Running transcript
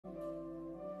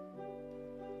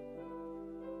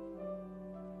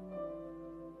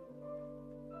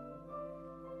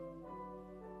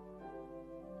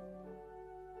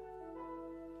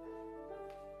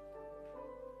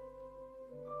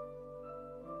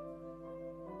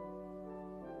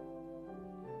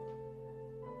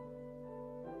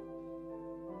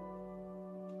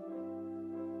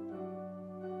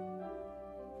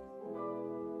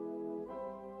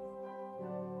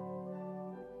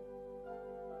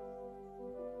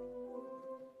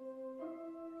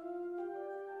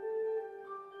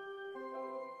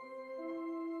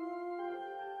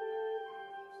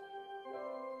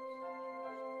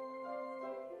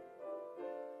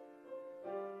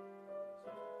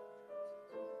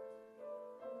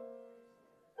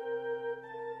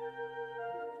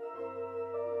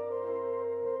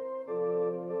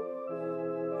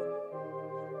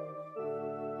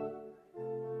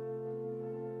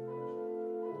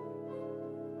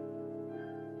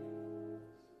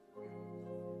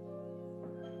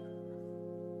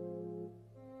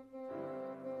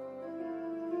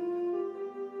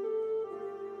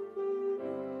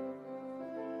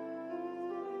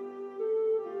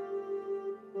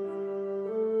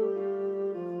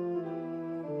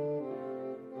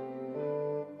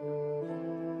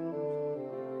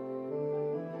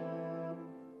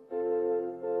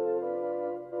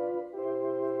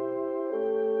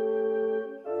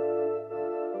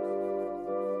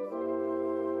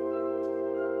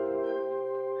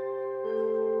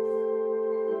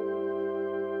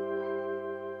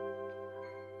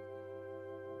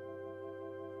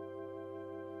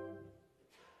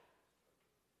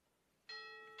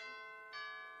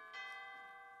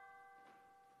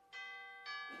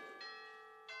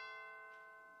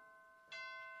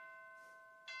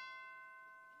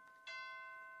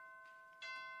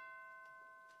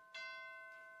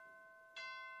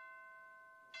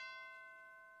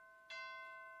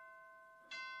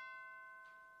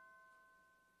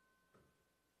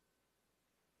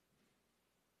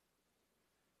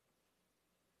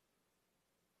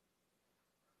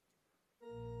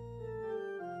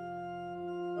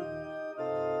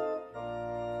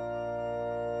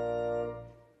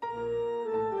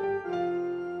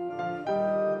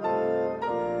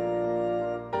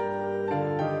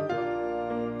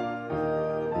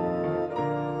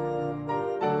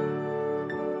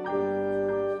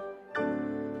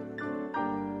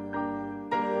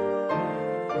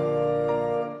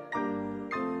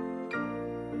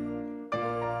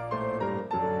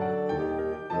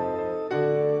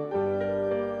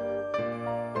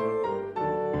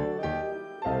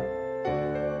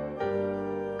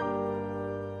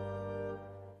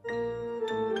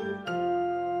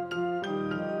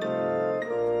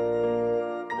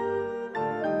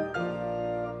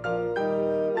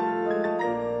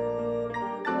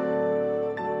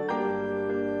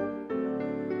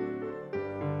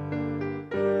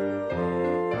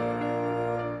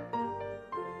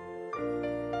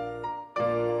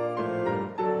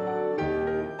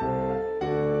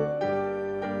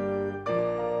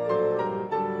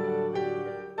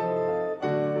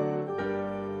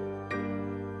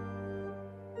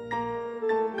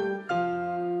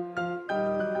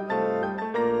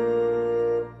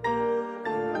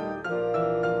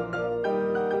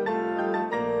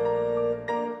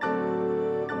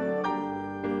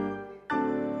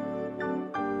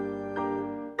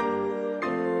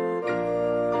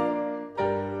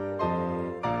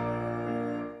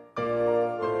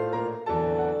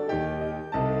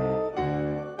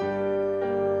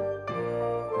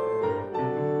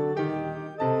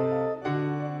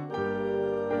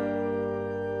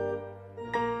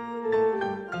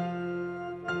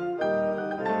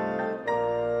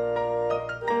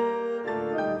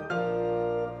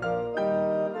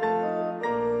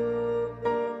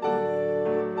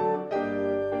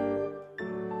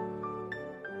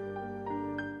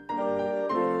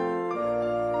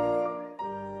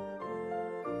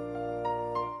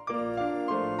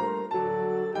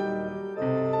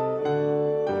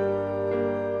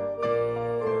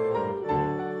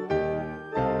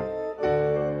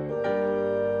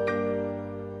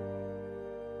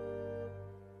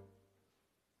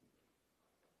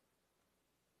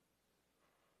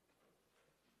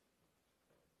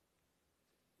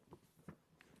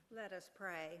Let us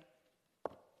pray.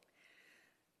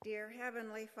 Dear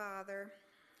Heavenly Father,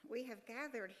 we have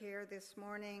gathered here this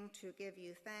morning to give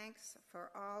you thanks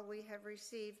for all we have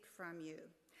received from you,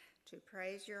 to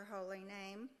praise your holy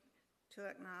name, to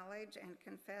acknowledge and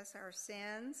confess our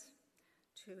sins,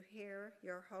 to hear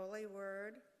your holy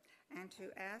word, and to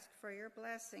ask for your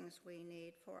blessings we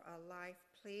need for a life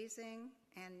pleasing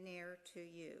and near to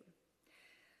you.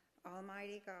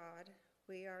 Almighty God,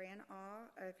 we are in awe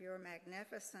of your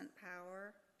magnificent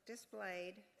power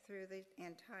displayed through the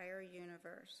entire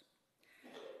universe.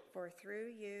 For through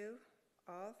you,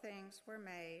 all things were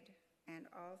made, and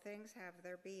all things have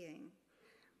their being.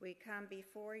 We come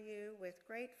before you with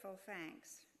grateful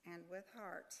thanks and with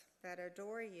hearts that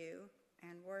adore you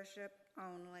and worship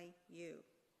only you.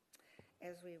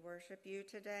 As we worship you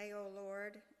today, O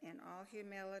Lord, in all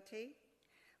humility,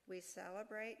 we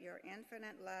celebrate your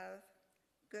infinite love,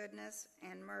 goodness,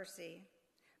 and mercy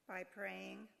by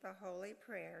praying the holy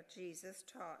prayer Jesus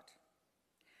taught.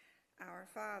 Our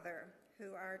Father,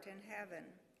 who art in heaven,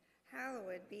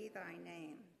 hallowed be thy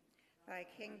name. Thy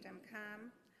kingdom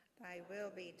come, thy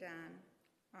will be done,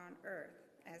 on earth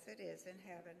as it is in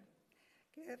heaven.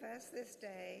 Give us this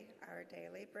day our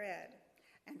daily bread,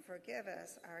 and forgive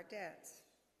us our debts,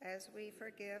 as we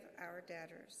forgive our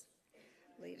debtors.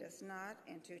 Lead us not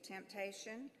into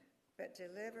temptation, but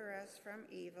deliver us from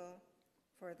evil.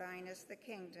 For thine is the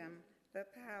kingdom, the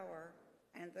power,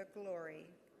 and the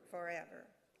glory forever.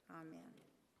 Amen.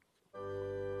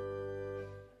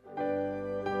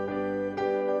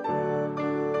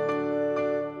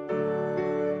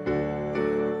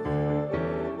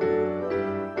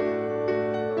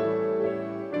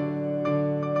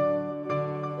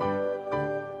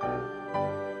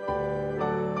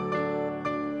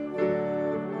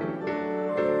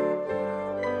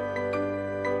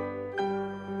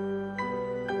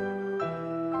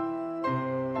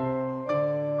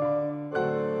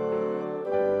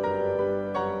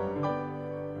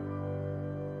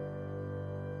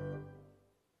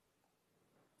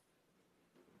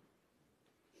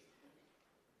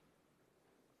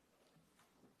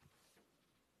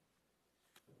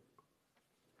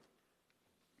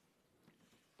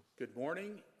 Good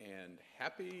morning and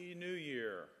Happy New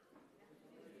Year.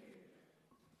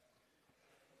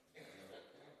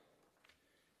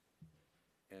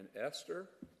 And Esther,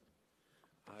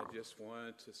 I just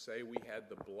wanted to say we had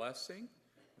the blessing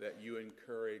that you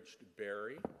encouraged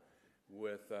Barry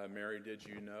with Mary Did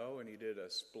You Know, and he did a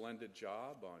splendid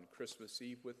job on Christmas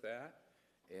Eve with that.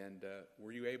 And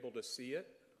were you able to see it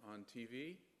on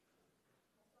TV?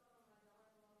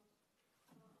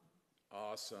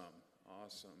 Awesome.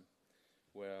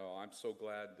 Well, I'm so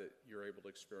glad that you're able to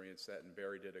experience that, and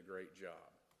Barry did a great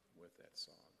job with that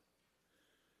song.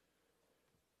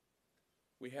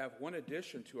 We have one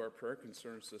addition to our prayer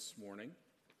concerns this morning,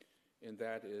 and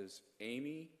that is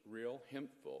Amy Real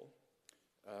Hempful.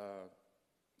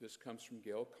 This comes from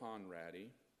Gail Conradi,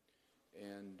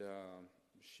 and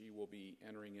she will be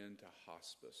entering into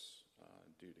hospice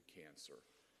due to cancer.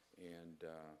 And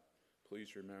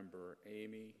please remember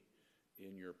Amy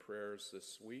in your prayers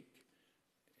this week,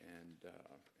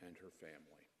 and her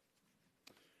family.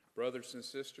 Brothers and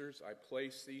sisters, I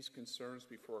place these concerns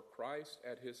before Christ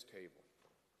at his table.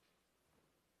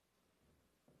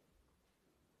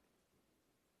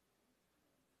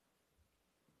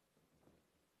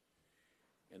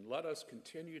 And let us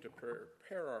continue to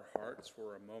prepare our hearts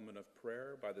for a moment of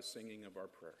prayer by the singing of our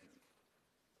prayer hymn.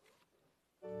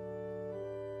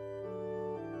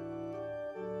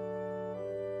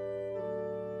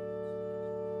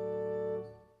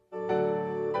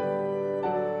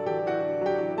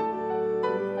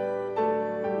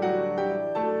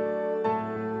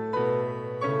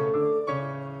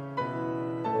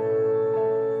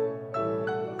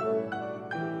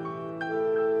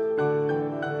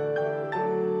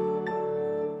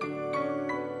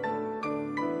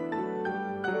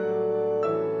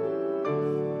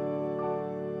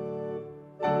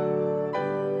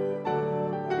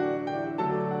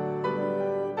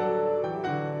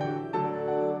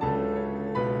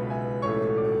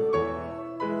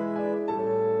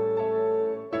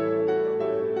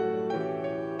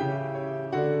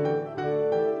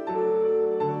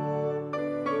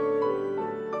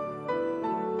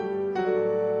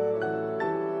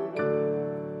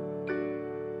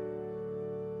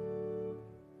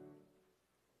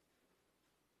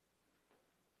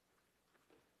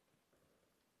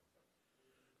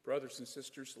 Brothers and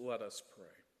sisters, let us pray.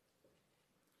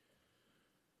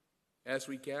 As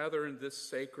we gather in this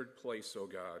sacred place, O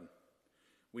God,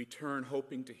 we turn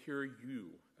hoping to hear you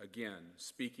again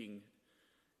speaking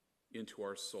into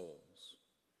our souls.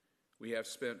 We have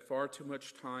spent far too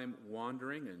much time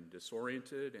wandering and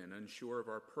disoriented and unsure of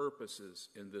our purposes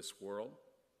in this world.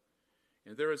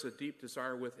 And there is a deep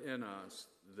desire within us,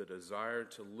 the desire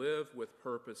to live with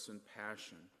purpose and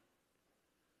passion.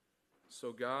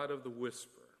 So, God of the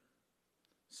whisper,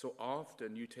 so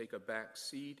often you take a back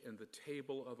seat in the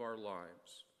table of our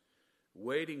lives,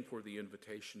 waiting for the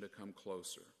invitation to come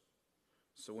closer.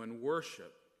 So in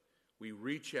worship, we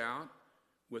reach out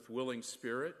with willing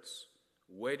spirits,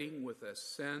 waiting with a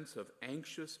sense of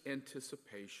anxious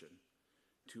anticipation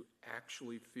to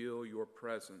actually feel your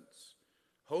presence,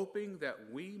 hoping that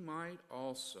we might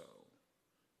also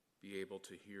be able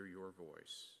to hear your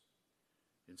voice.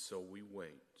 And so we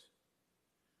wait.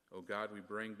 Oh God, we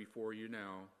bring before you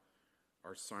now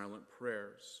our silent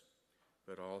prayers,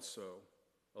 but also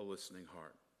a listening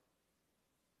heart.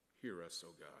 Hear us,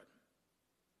 O God.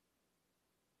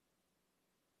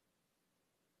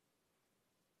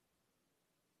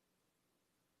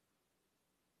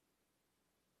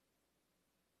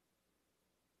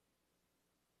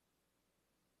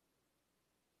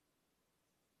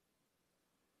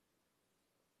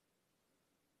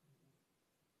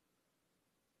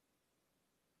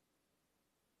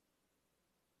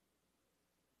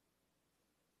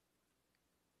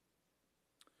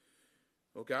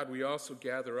 Oh God, we also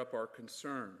gather up our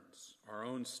concerns, our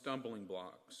own stumbling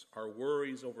blocks, our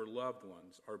worries over loved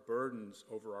ones, our burdens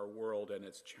over our world and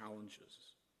its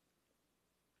challenges.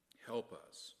 Help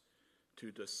us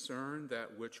to discern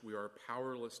that which we are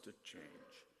powerless to change,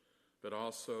 but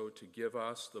also to give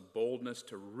us the boldness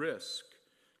to risk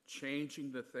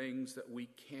changing the things that we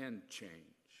can change.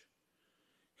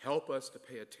 Help us to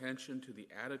pay attention to the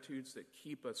attitudes that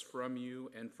keep us from you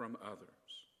and from others.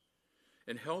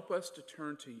 And help us to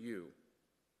turn to you,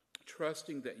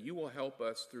 trusting that you will help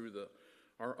us through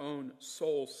our own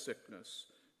soul sickness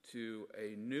to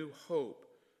a new hope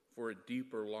for a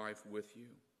deeper life with you.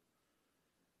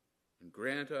 And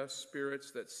grant us spirits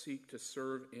that seek to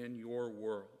serve in your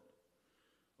world.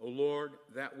 O Lord,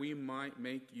 that we might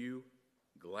make you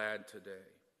glad today.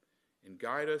 And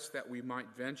guide us that we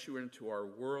might venture into our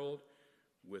world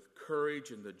with courage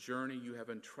in the journey you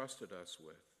have entrusted us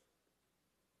with.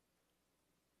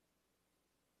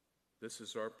 This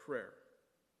is our prayer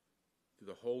through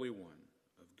the Holy One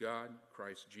of God,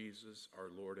 Christ Jesus, our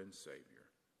Lord and Savior.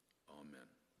 Amen.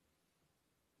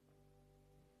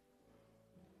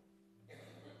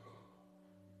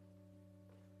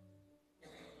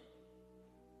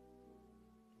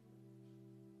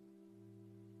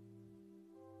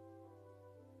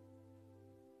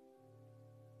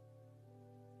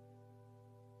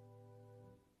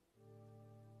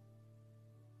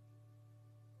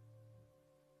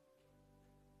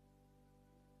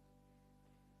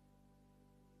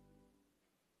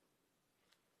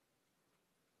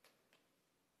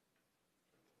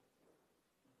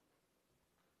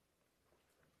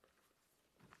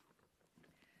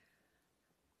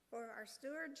 For our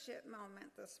stewardship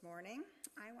moment this morning,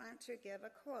 I want to give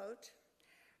a quote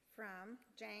from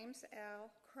James L.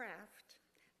 Kraft,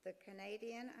 the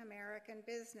Canadian-American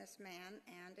businessman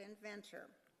and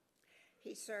inventor.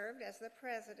 He served as the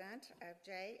president of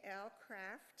J.L.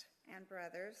 Kraft and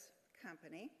Brothers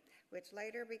Company, which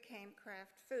later became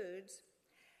Kraft Foods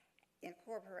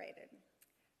Incorporated.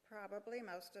 Probably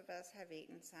most of us have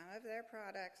eaten some of their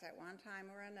products at one time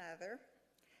or another.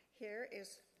 Here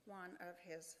is one of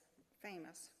his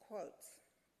famous quotes.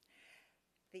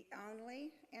 "The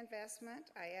only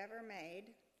investment I ever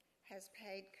made has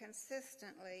paid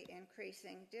consistently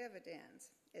increasing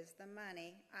dividends is the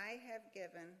money I have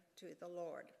given to the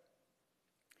Lord."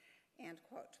 End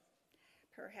quote.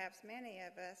 Perhaps many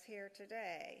of us here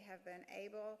today have been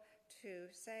able to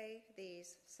say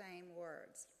these same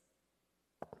words.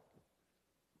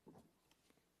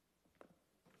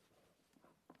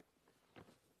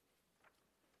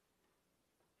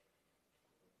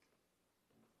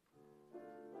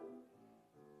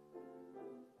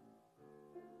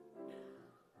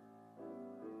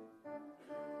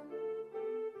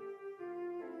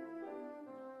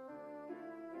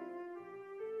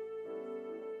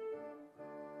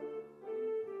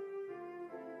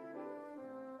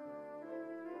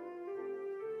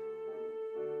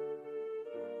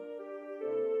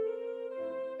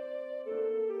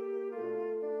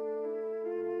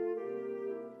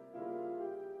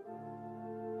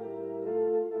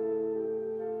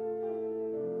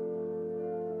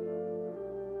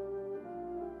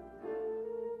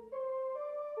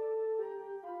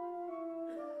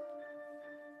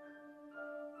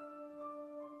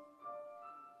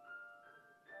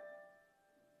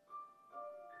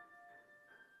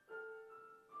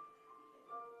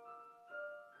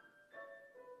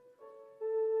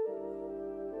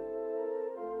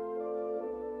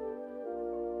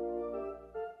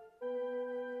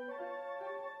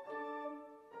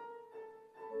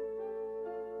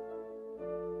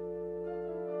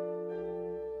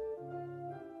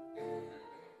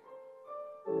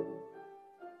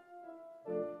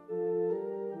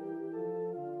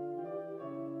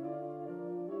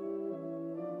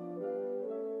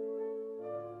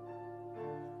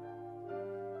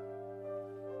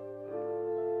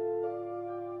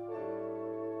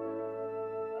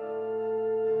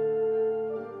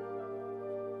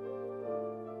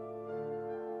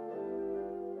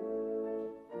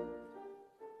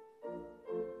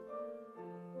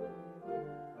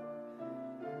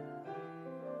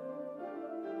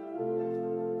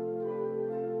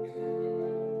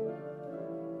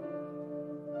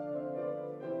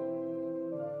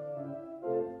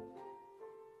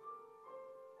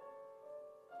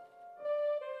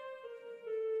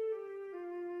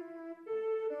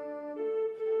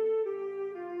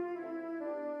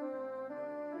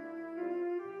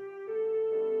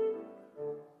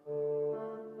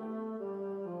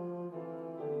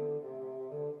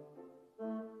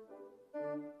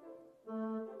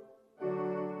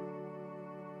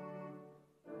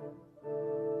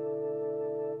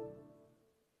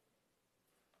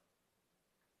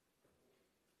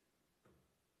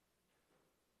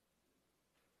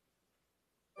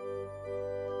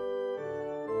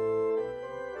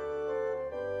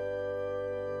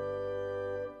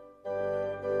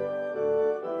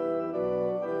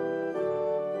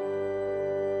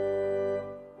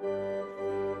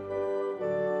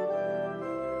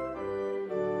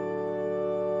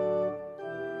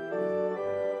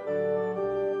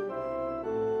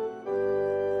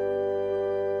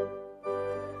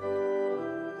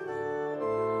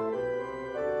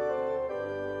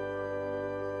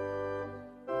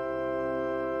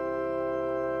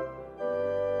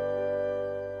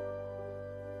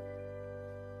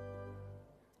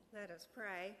 us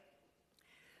pray.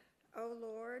 O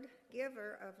Lord,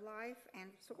 giver of life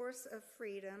and source of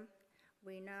freedom,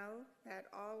 we know that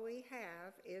all we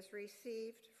have is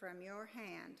received from your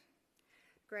hand.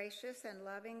 Gracious and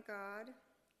loving God,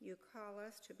 you call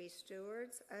us to be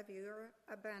stewards of your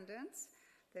abundance,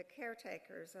 the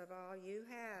caretakers of all you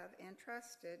have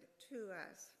entrusted to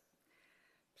us.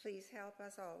 Please help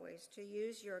us always to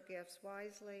use your gifts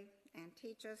wisely and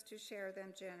teach us to share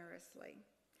them generously.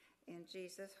 In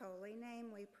Jesus' holy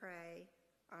name we pray.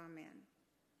 Amen.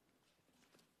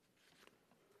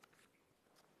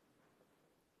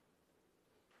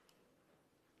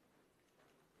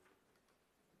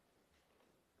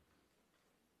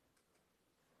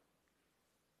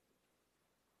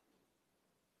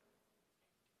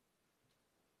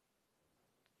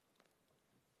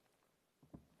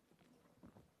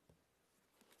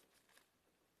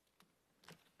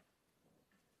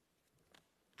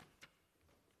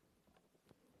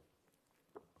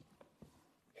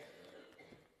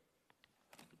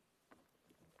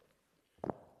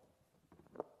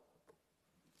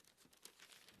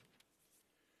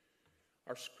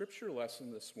 Our scripture lesson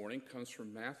this morning comes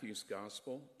from Matthew's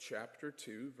Gospel, chapter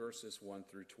 2, verses 1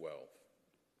 through 12.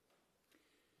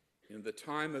 In the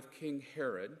time of King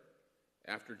Herod,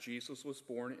 after Jesus was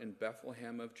born in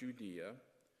Bethlehem of Judea,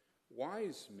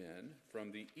 wise men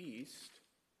from the east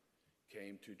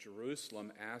came to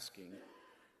Jerusalem asking,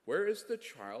 "Where is the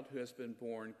child who has been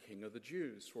born King of the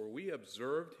Jews? For we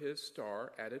observed his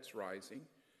star at its rising,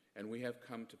 and we have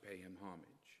come to pay him homage."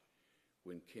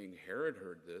 When King Herod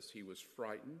heard this, he was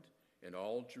frightened, and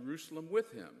all Jerusalem with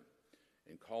him.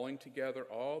 And calling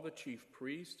together all the chief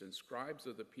priests and scribes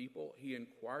of the people, he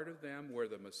inquired of them where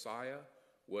the Messiah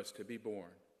was to be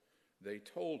born. They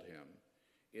told him,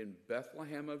 "In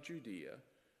Bethlehem of Judea,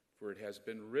 for it has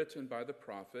been written by the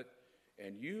prophet,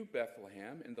 'And you,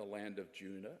 Bethlehem, in the land of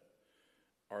Judah,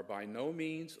 are by no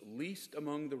means least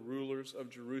among the rulers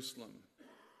of Jerusalem.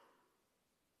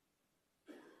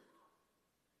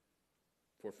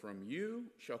 For from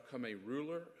you shall come a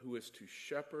ruler who is to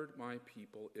shepherd my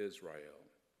people Israel.'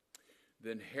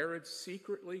 Then Herod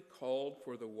secretly called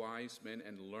for the wise men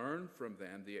and learned from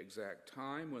them the exact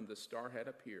time when the star had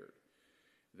appeared.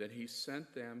 Then he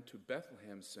sent them to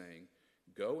Bethlehem, saying,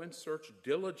 'Go and search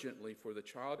diligently for the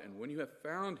child, and when you have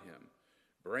found him,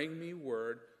 bring me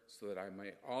word so that I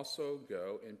may also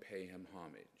go and pay him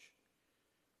homage.'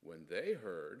 When they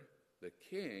heard the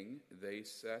king, they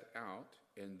set out,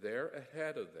 and there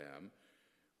ahead of them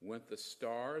went the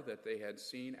star that they had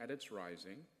seen at its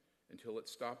rising, until it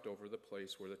stopped over the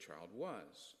place where the child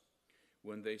was.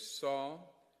 When they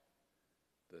saw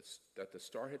that the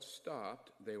star had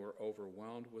stopped, they were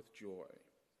overwhelmed with joy.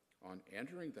 On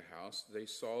entering the house, they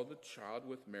saw the child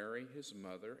with Mary, his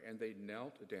mother, and they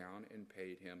knelt down and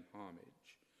paid him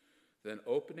homage. Then,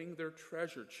 opening their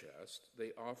treasure chest,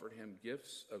 they offered him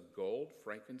gifts of gold,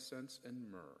 frankincense,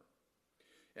 and myrrh.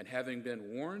 And having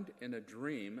been warned in a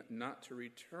dream not to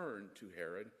return to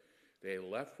Herod, they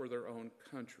left for their own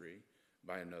country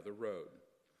by another road."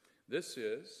 This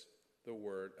is the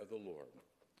word of the Lord.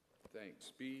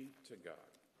 Thanks be to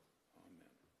God.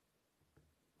 Amen.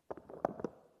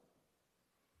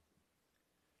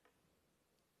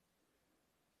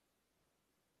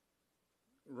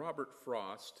 Robert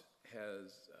Frost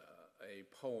has a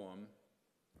poem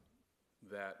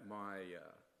that my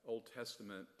Old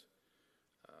Testament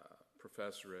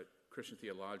professor at Christian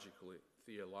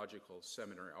Theological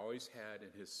Seminary always had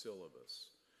in his syllabus,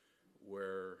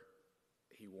 where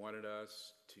he wanted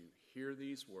us to hear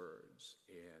these words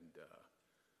and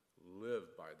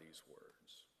live by these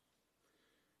words.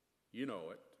 You know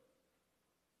it.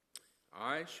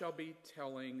 "I shall be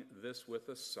telling this with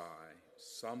a sigh,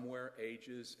 somewhere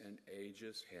ages and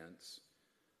ages hence,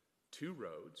 two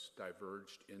roads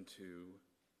diverged into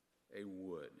a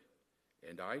wood,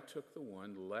 and I took the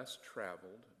one less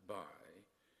traveled by,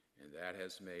 and that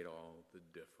has made all the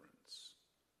difference.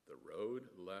 The road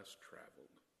less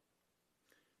traveled."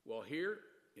 Well, here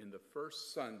in the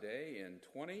first Sunday in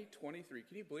 2023,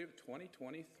 can you believe it,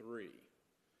 2023?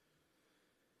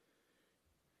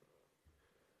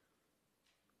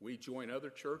 We join other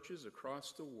churches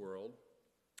across the world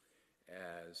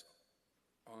as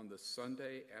on the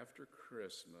Sunday after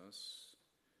Christmas,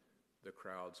 the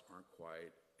crowds aren't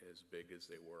quite as big as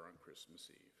they were on Christmas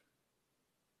Eve.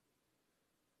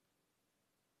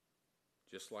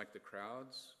 Just like the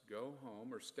crowds go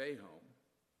home or stay home,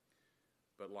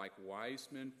 but like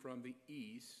wise men from the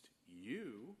east,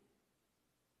 you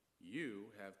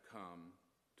have come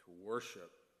to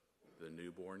worship the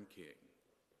newborn King.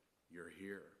 You're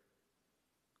here.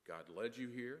 God led you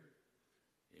here,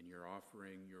 and you're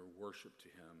offering your worship to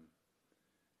him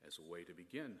as a way to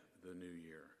begin the new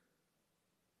year.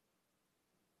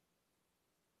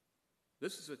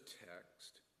 This is a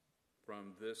text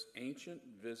from this ancient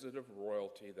visit of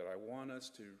royalty that I want us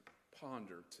to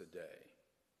ponder today.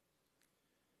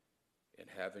 And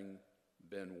having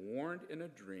been warned in a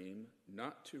dream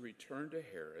not to return to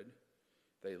Herod,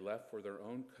 they left for their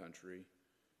own country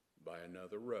by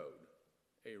another road,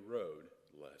 a road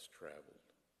less traveled.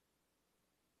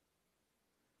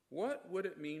 What would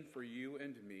it mean for you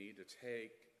and me to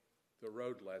take the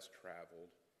road less traveled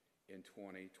in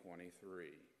 2023?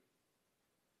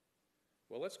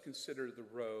 Well, let's consider the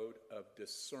road of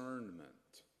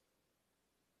discernment.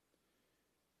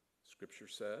 Scripture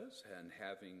says, and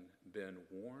having been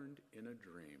warned in a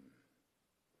dream.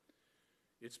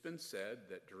 It's been said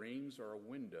that dreams are a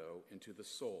window into the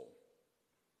soul.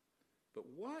 But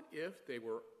what if they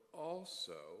were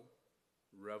also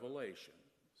revelations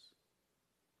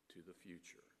to the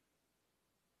future?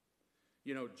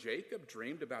 You know, Jacob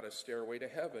dreamed about a stairway to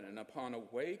heaven, and upon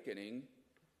awakening,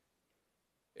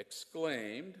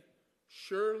 exclaimed,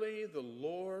 surely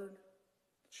the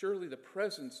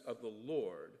presence of the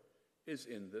Lord is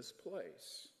in this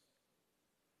place.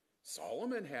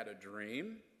 Solomon had a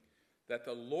dream that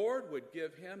the Lord would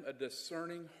give him a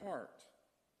discerning heart.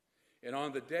 And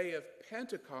on the day of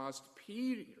Pentecost,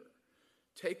 Peter,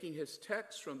 taking his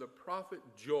text from the prophet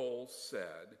Joel,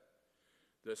 said,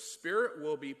 the Spirit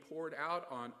will be poured out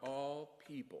on all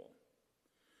people.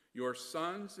 Your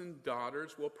sons and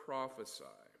daughters will prophesy.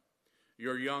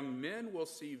 Your young men will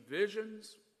see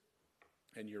visions,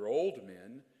 and your old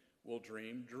men will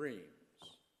dream dreams.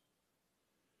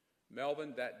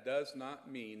 Melvin, that does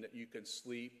not mean that you can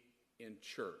sleep in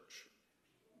church.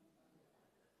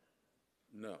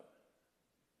 No.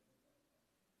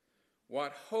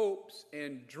 What hopes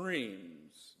and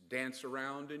dreams dance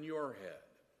around in your head?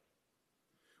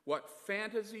 What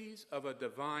fantasies of a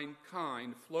divine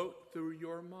kind float through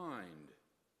your mind?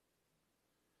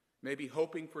 Maybe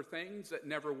hoping for things that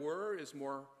never were is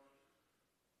more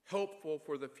helpful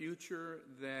for the future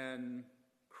than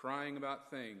crying about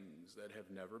things that have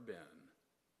never been.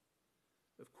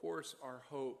 Of course, our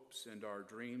hopes and our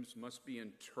dreams must be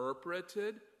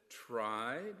interpreted,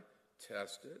 tried,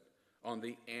 tested on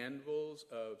the anvils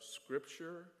of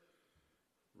Scripture,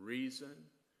 reason,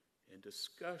 and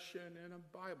discussion in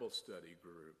a Bible study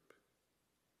group.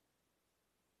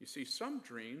 You see, some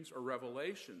dreams are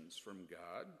revelations from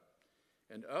God,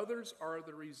 and others are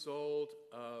the result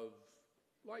of,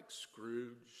 like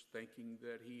Scrooge, thinking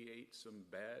that he ate some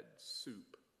bad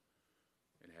soup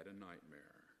and had a nightmare.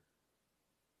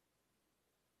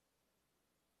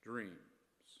 Dreams.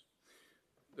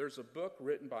 There's a book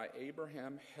written by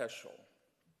Abraham Heschel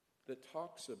that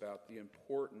talks about the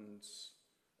importance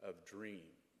of dreams,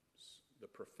 the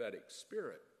prophetic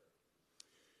spirit.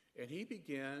 And he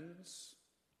begins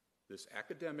this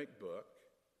academic book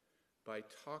by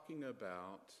talking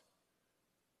about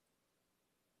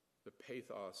the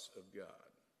pathos of God,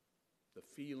 the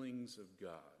feelings of God,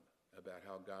 about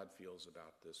how God feels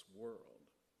about this world.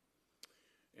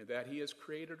 And that he has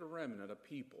created a remnant of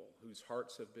people whose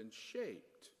hearts have been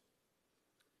shaped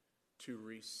to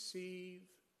receive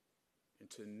and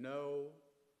to know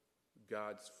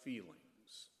God's feelings.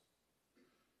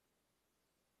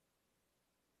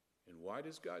 And why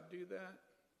does God do that?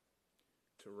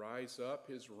 To rise up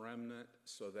his remnant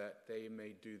so that they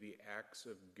may do the acts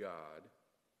of God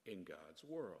in God's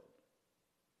world.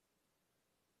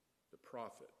 The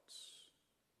prophets.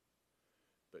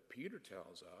 But Peter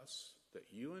tells us that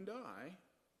you and I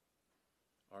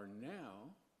are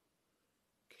now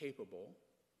capable,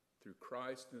 through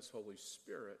Christ and his Holy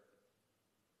Spirit,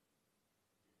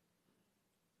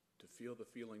 to feel the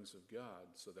feelings of God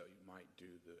so that you might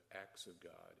do the acts of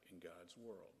God in God's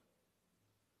world.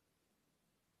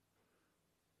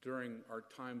 During our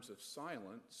times of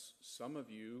silence, some of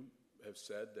you have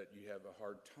said that you have a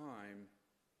hard time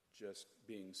just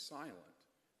being silent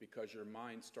because your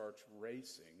mind starts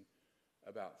racing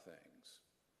about things.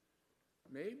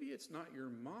 Maybe it's not your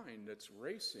mind that's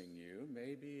racing you.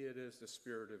 Maybe it is the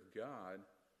Spirit of God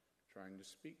trying to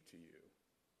speak to you.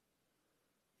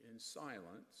 In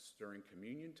silence, during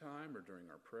communion time or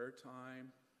during our prayer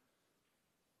time,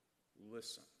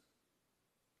 listen.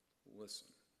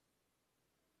 Listen.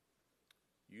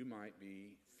 You might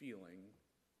be feeling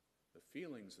the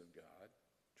feelings of God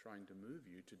trying to move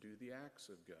you to do the acts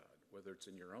of God, whether it's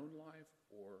in your own life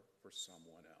or for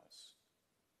someone else.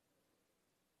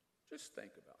 Just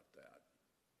think about that.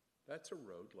 That's a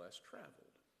road less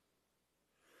traveled.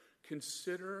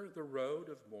 Consider the road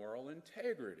of moral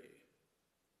integrity.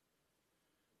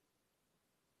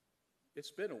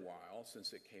 It's been a while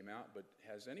since it came out, but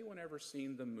has anyone ever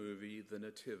seen the movie The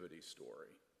Nativity Story?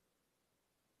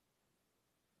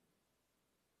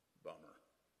 Bummer.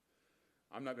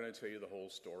 I'm not going to tell you the whole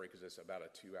story because it's about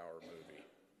a 2-hour movie.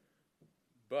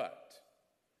 But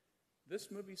this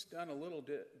movie's done a little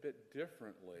bit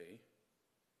differently.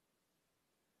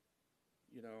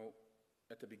 You know,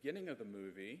 at the beginning of the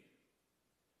movie,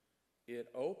 it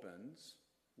opens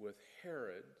with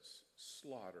Herod's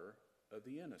slaughter of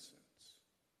the innocents,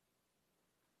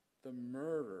 the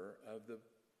murder of the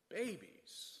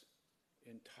babies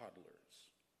and toddlers.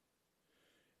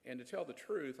 And to tell the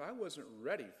truth, I wasn't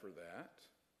ready for that.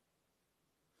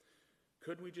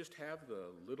 Couldn't we just have the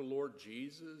little Lord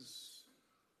Jesus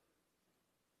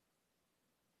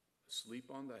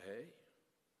sleep on the hay?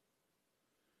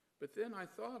 But then I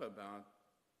thought about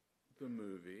the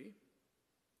movie,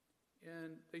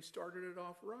 and they started it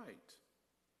off right.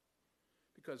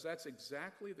 Because that's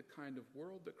exactly the kind of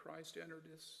world that Christ entered,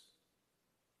 this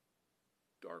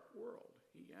dark world.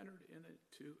 He entered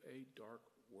into a dark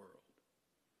world.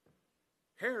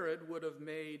 Herod would have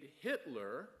made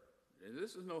Hitler, and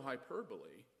this is no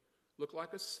hyperbole, look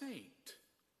like a saint.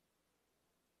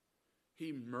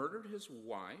 He murdered his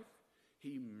wife.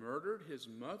 He murdered his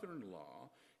mother-in-law.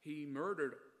 He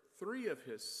murdered 3 of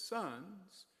his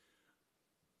sons,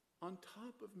 on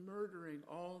top of murdering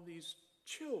all these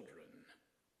children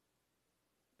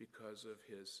because of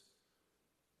his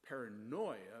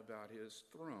paranoia about his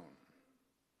throne.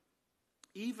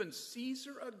 Even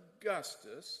Caesar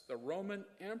Augustus, the Roman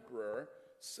emperor,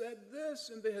 said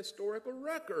this in the historical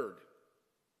record: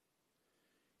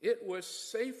 it was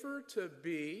safer to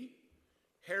be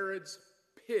Herod's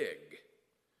pig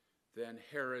than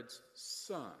Herod's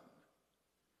son.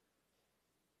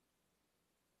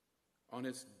 On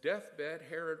his deathbed,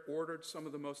 Herod ordered some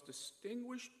of the most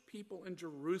distinguished people in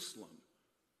Jerusalem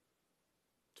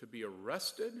to be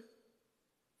arrested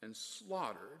and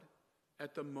slaughtered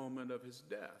at the moment of his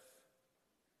death.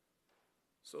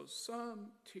 So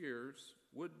some tears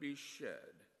would be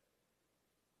shed.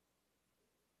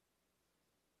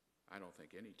 I don't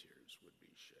think any tears would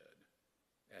be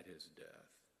shed at his death.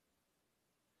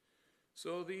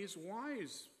 So these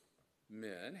wise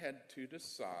men had to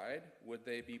decide, would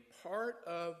they be part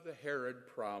of the Herod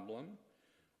problem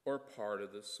or part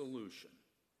of the solution?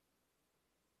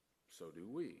 So do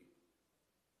we.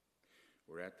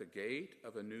 We're at the gate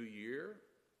of a new year.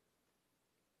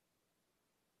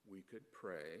 We could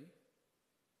pray,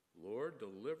 Lord,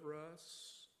 deliver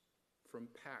us from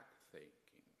pack thinking,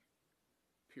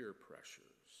 peer pressures.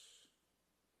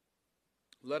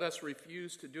 Let us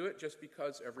refuse to do it just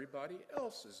because everybody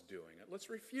else is doing it. Let's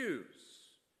refuse.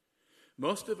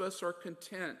 Most of us are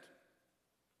content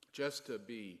just to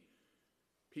be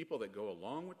people that go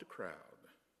along with the crowd.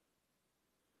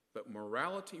 But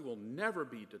morality will never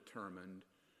be determined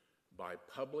by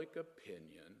public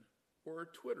opinion or a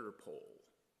Twitter poll.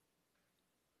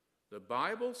 The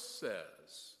Bible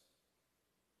says,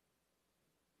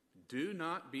 do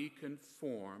not be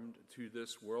conformed to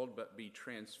this world, but be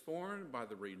transformed by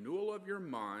the renewal of your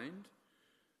mind,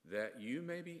 that you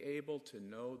may be able to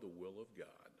know the will of God.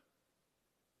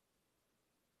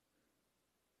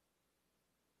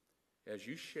 As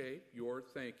you shape your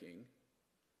thinking,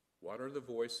 what are the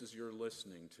voices you're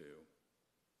listening to?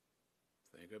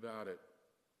 Think about it.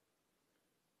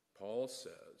 Paul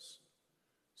says,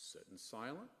 sit in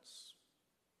silence,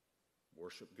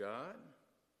 worship God,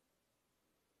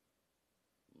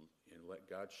 and let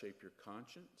God shape your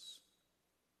conscience,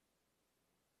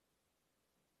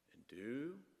 and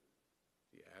do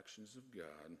the actions of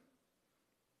God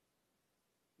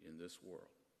in this world.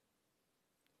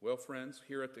 Well, friends,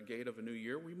 here at the gate of a new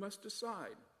year, we must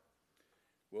decide.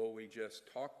 Will we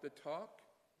just talk the talk,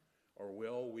 or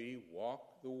will we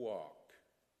walk the walk?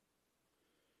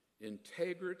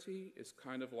 Integrity is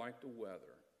kind of like the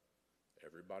weather.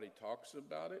 Everybody talks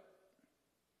about it.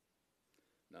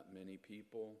 Not many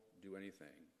people do anything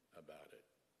about it.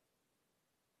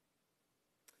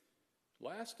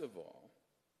 Last of all,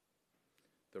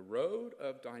 the road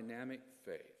of dynamic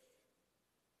faith.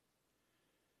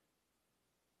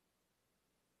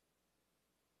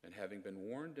 And having been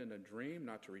warned in a dream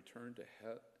not to return to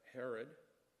Herod,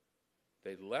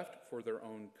 they left for their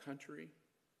own country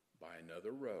by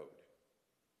another road,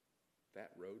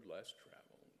 that road less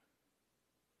traveled.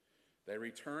 They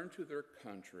returned to their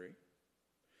country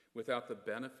without the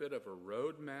benefit of a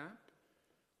road map,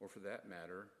 or for that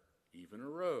matter, even a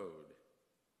road.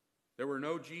 There were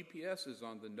no GPSs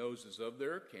on the noses of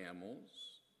their camels,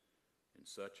 and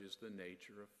such is the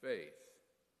nature of faith.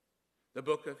 The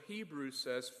book of Hebrews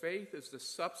says faith is the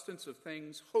substance of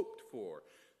things hoped for,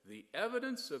 the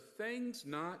evidence of things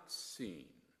not seen.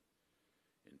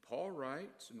 And Paul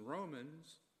writes in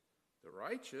Romans, the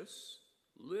righteous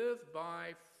live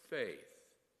by faith.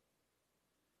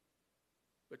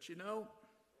 But you know,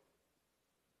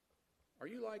 are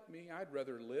you like me? I'd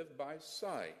rather live by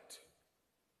sight.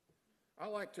 I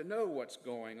like to know what's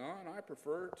going on. I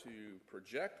prefer to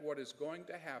project what is going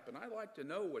to happen. I like to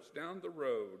know what's down the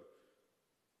road.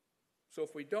 So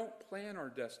if we don't plan our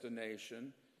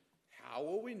destination, how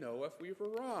will we know if we've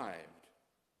arrived?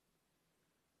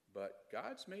 But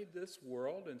God's made this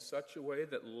world in such a way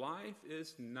that life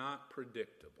is not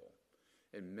predictable.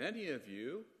 And many of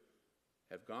you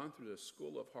have gone through the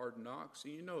school of hard knocks,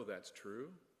 and you know that's true.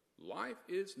 Life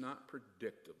is not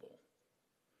predictable.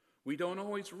 We don't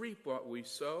always reap what we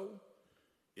sow.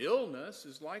 Illness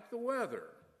is like the weather.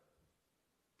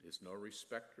 It is no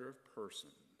respecter of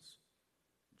persons.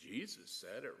 Jesus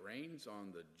said it rains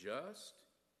on the just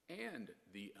and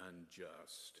the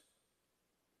unjust.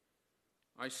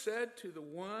 I said to the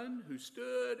one who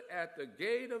stood at the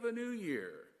gate of a new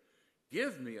year,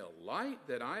 give me a light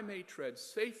that I may tread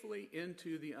safely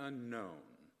into the unknown.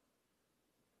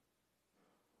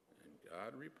 And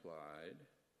God replied,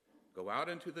 go out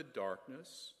into the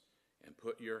darkness and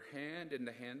put your hand in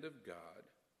the hand of God.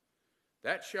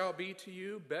 That shall be to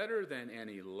you better than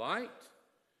any light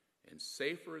and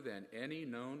safer than any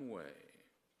known way.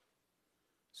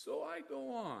 So I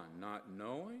go on, not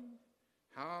knowing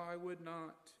how I would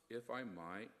not if I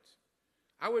might.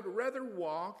 I would rather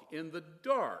walk in the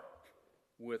dark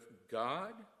with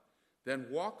God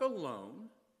than walk alone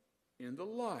in the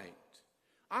light.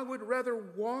 I would rather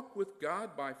walk with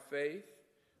God by faith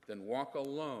than walk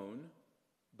alone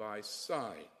by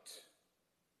sight.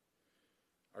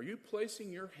 Are you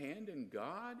placing your hand in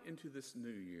God into this new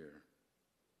year?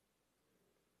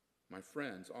 My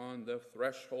friends, on the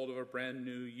threshold of a brand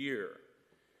new year,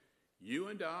 you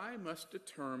and I must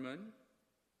determine,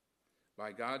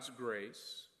 by God's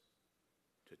grace,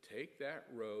 to take that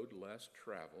road less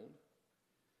traveled.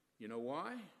 You know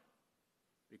why?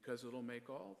 Because it'll make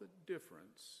all the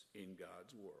difference in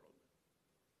God's world.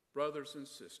 Brothers and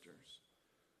sisters,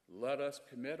 let us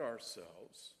commit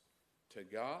ourselves to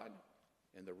God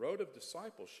and the road of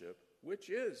discipleship, which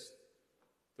is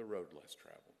the road less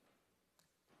traveled.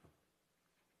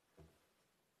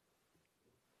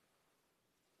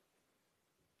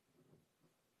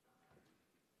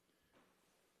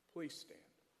 Please stand.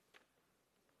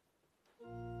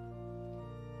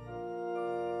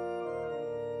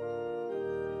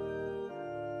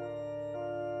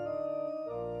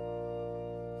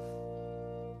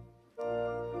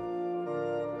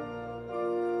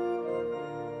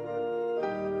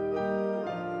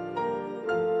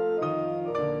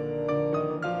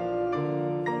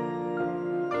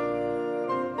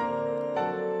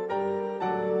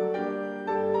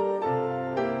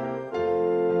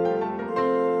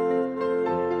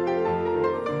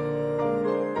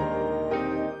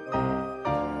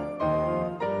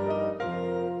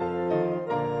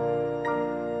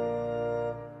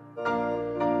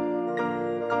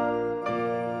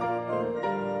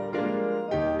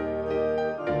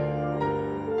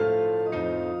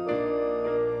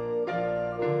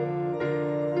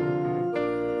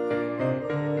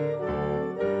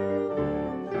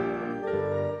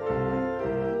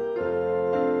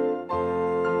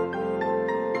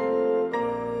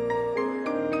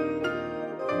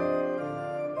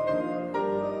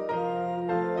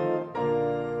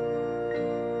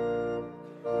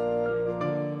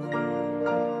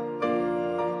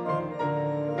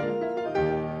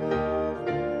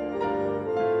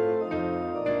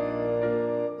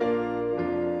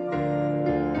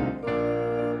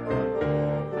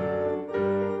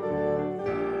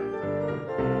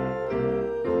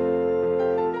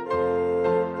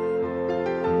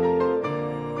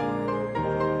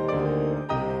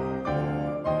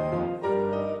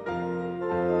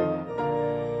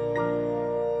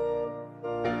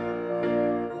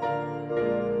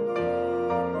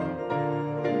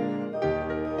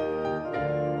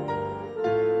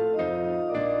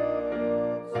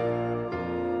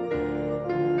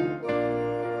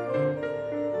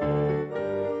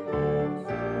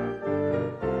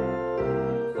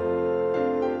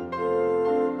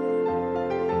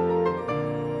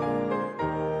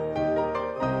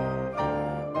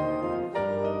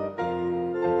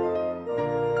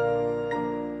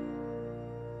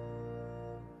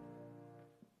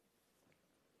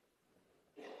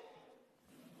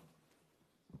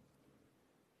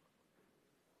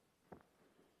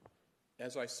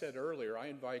 As I said earlier, I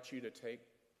invite you to take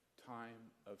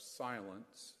time of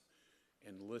silence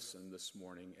and listen this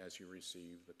morning as you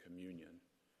receive the communion.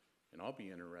 and I'll be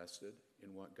interested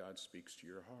in what God speaks to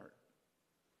your heart.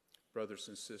 Brothers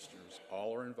and sisters,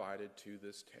 all are invited to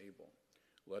this table.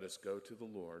 Let us go to the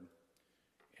Lord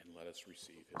and let us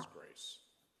receive his grace.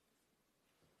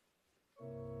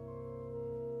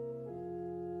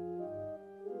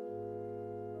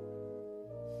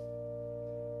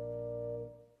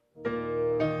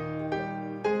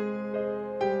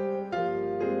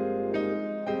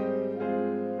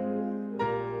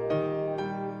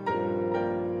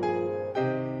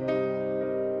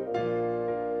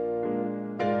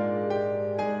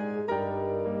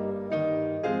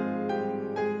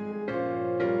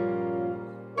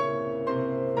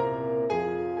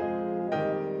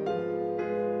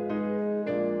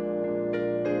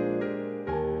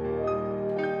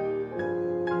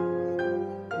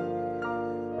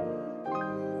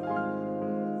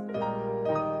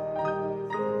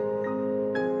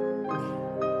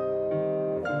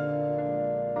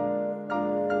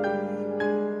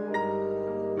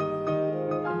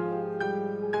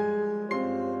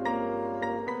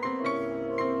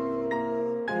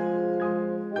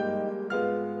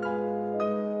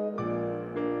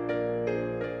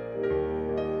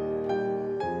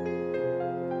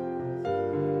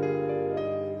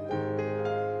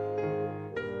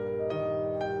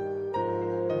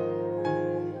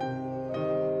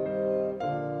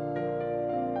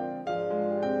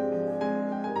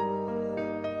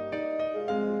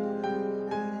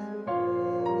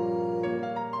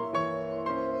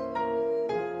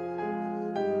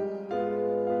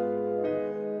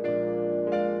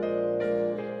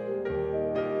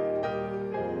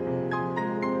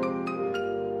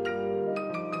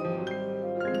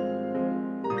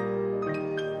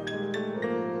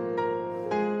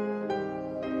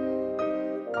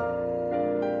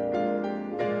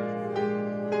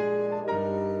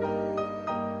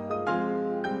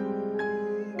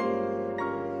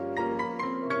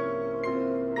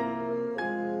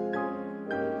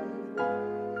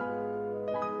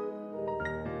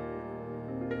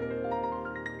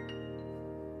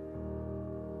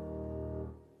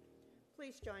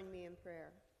 Please join me in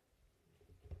prayer.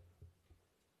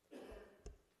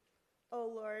 Oh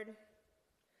Lord,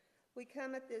 we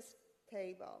come at this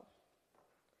table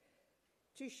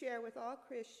to share with all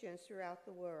Christians throughout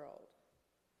the world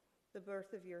the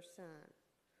birth of your Son.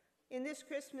 In this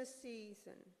Christmas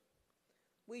season,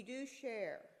 we do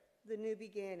share the new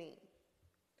beginning.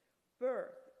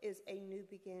 Birth is a new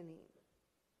beginning.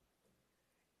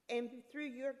 And through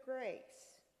your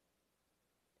grace,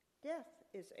 death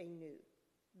is a new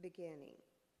beginning.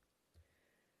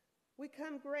 We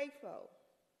come grateful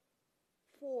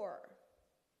for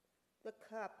the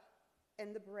cup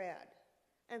and the bread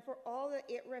and for all that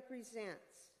it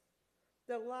represents,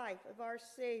 the life of our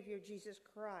Savior Jesus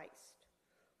Christ,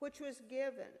 which was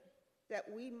given that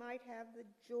we might have the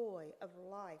joy of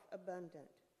life abundant.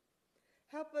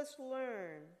 Help us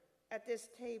learn at this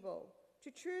table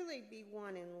to truly be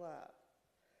one in love,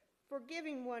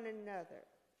 forgiving one another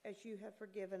as you have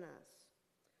forgiven us.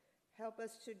 Help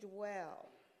us to dwell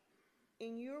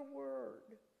in your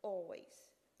word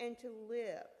always and to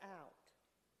live out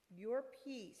your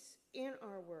peace in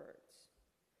our words,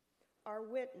 our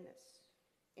witness,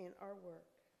 and our work.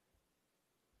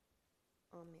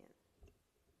 Amen.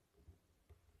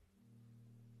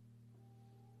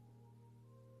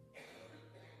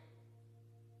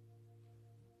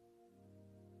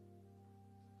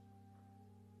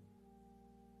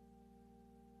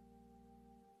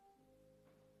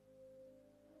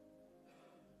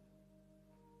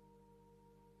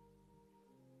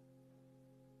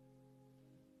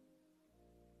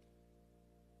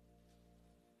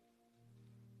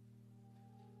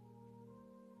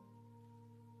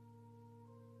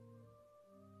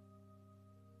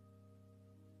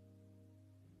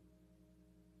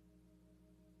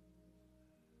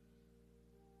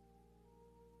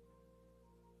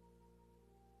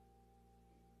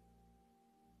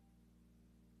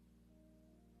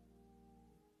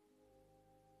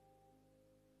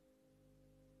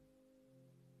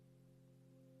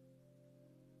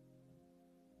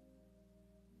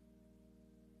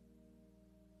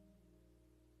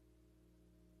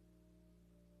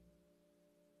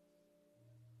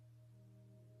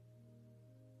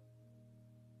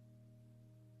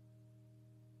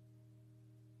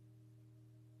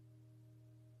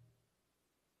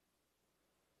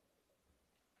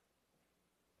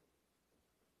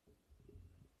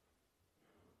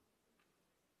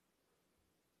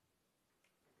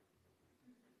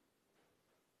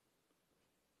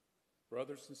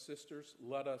 Brothers and sisters,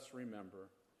 let us remember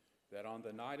that on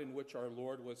the night in which our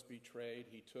Lord was betrayed,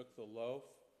 he took the loaf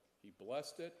He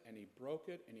blessed it, and he broke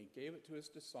it, and he gave it to his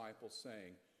disciples,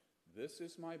 saying, "This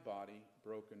is my body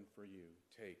broken for you.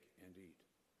 Take and eat."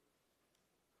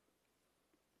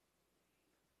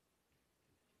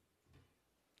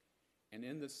 And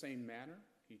in the same manner,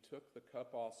 he took the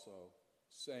cup also,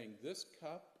 saying, "This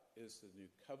cup is the new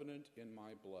covenant in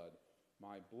my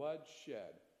blood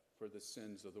shed for the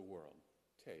sins of the world.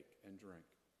 Take and drink."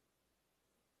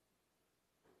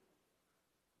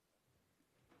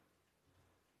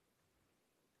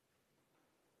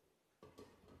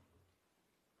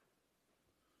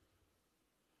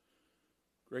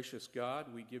 Gracious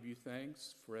God, we give you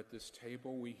thanks, for at this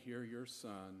table we hear your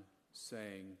Son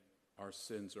saying, "Our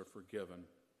sins are forgiven,"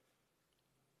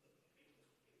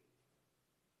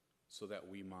 so that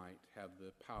we might have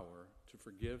the power to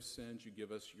forgive sins. You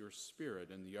give us your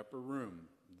Spirit in the upper room,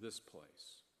 this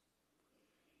place.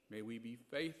 May we be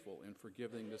faithful in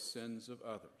forgiving the sins of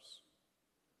others,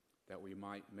 that we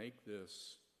might make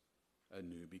this a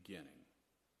new beginning.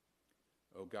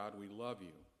 Oh God, we love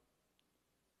you,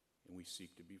 and we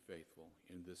seek to be faithful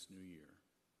in this new year.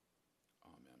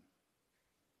 Amen.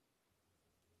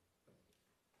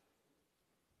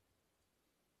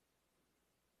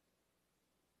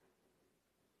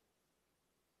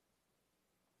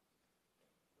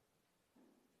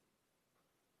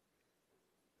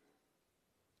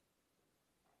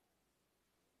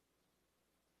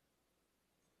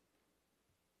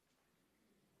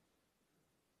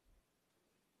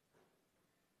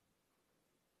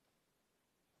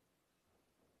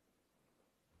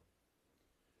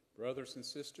 Brothers and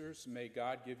sisters, may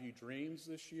God give you dreams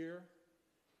this year,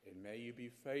 and may you be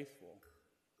faithful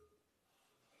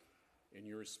in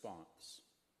your response.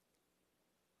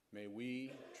 May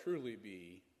we truly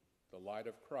be the light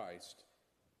of Christ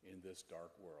in this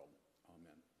dark world.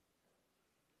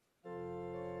 Amen.